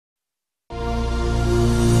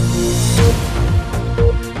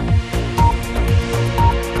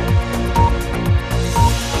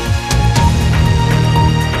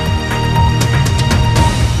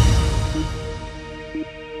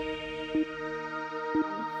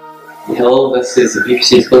Hello, this is the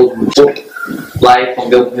BBC School report live from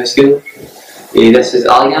Belmont House School. This is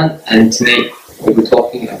Alian, and tonight we'll be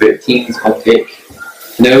talking about teens on tech.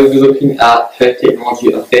 Now we'll be looking at how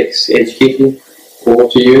technology affects education. Over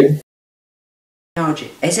to you.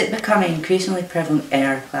 Technology. Is it becoming increasingly prevalent in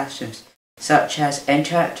our classrooms, such as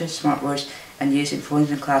interactive smartboards and using phones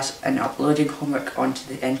in class and uploading homework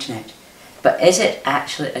onto the internet? But is it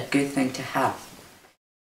actually a good thing to have?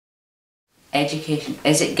 Education.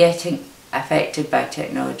 Is it getting affected by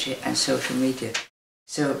technology and social media?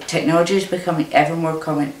 So technology is becoming ever more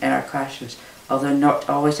common in our classrooms, although not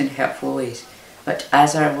always in helpful ways. But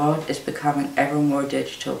as our world is becoming ever more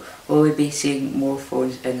digital, will we be seeing more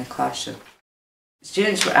phones in the classroom?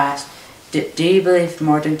 Students were asked, do you believe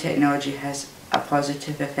modern technology has a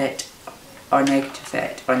positive effect or negative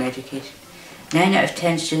effect on education? 9 out of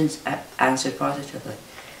 10 students answered positively.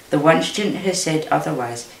 The one student who said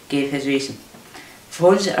otherwise gave his reason.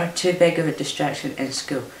 Phones are too big of a distraction in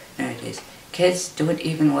school nowadays. Kids don't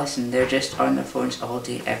even listen, they're just on their phones all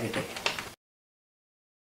day, every day.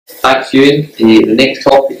 Thanks, Ewan. The next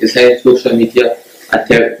topic is how social media and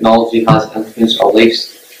technology has influenced our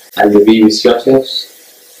lives and the way we see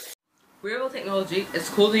ourselves. Wearable technology is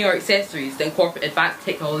clothing or accessories that incorporate advanced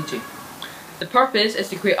technology. The purpose is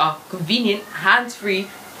to create a convenient, hands-free,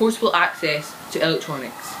 portable access to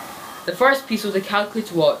electronics. The first piece was a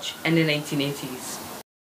calculator watch in the 1980s.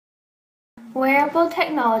 Wearable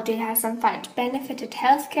technology has in fact benefited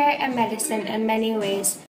healthcare and medicine in many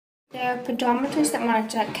ways. There are pedometers that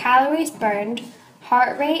monitor calories burned,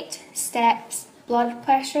 heart rate, steps, blood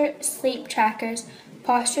pressure, sleep trackers,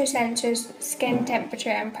 posture sensors, skin temperature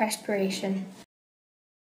and perspiration.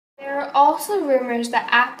 There are also rumours that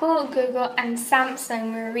Apple, Google and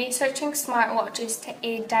Samsung were researching smartwatches to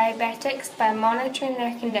aid diabetics by monitoring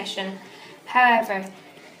their condition. However,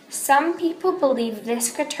 some people believe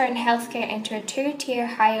this could turn healthcare into a two-tier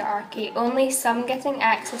hierarchy, only some getting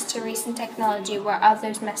access to recent technology where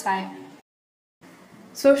others miss out.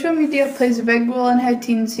 Social media plays a big role in how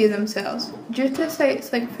teens see themselves. Due to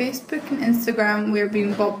sites like Facebook and Instagram, we are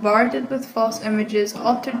being bombarded with false images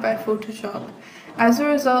altered by Photoshop. As a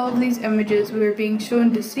result of these images, we are being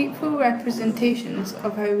shown deceitful representations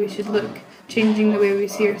of how we should look, changing the way we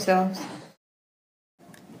see ourselves.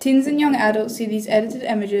 Teens and young adults see these edited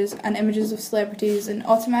images and images of celebrities and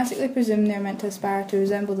automatically presume they are meant to aspire to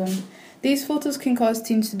resemble them. These photos can cause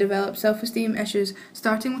teens to develop self-esteem issues,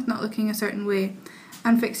 starting with not looking a certain way,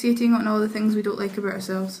 and fixating on all the things we don't like about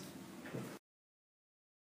ourselves.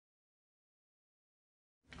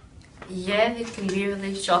 Yeah, they can be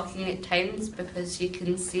really shocking at times because you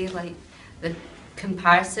can see like the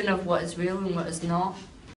comparison of what is real and what is not.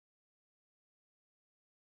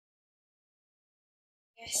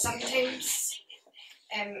 Sometimes,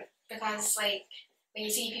 because like when you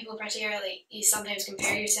see people prettier, like you sometimes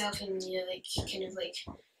compare yourself and you like kind of like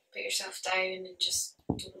put yourself down and just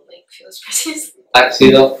don't like feel as pretty as.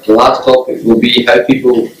 Actually, the last topic will be how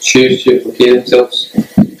people choose to portray themselves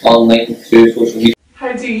online through social media.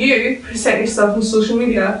 How do you present yourself on social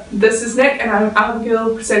media? This is Nick and I'm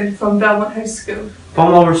Abigail, presenting from Belmont House School.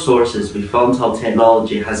 From our sources, we found how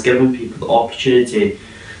technology has given people the opportunity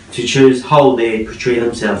to choose how they portray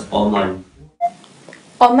themselves online.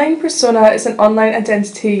 Online persona is an online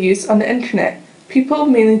identity used on the internet. People,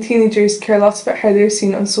 mainly teenagers, care a lot about how they are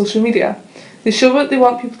seen on social media. They show what they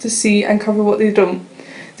want people to see and cover what they don't.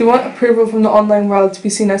 They want approval from the online world to be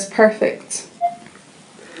seen as perfect.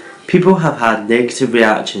 People have had negative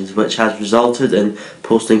reactions which has resulted in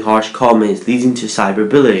posting harsh comments leading to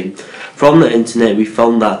cyberbullying. From the internet we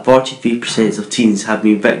found that 43% of teens have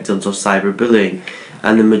been victims of cyberbullying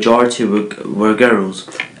and the majority were girls.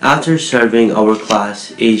 After surveying our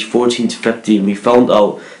class aged 14 to 15 we found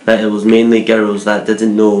out that it was mainly girls that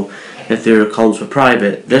didn't know if their accounts were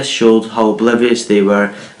private. This showed how oblivious they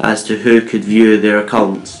were as to who could view their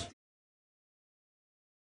accounts.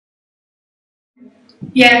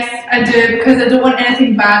 Yes, I do, because I don't want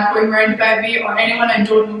anything bad going around about me or anyone I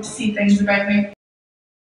don't know to see things about me.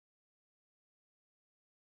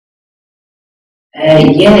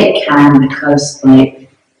 Yeah, it can, because employers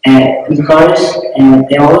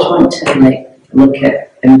they always want to look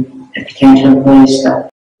at potential employees' stuff.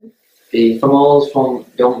 From all from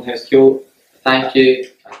Belmont House School, thank you.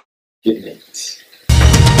 Good night.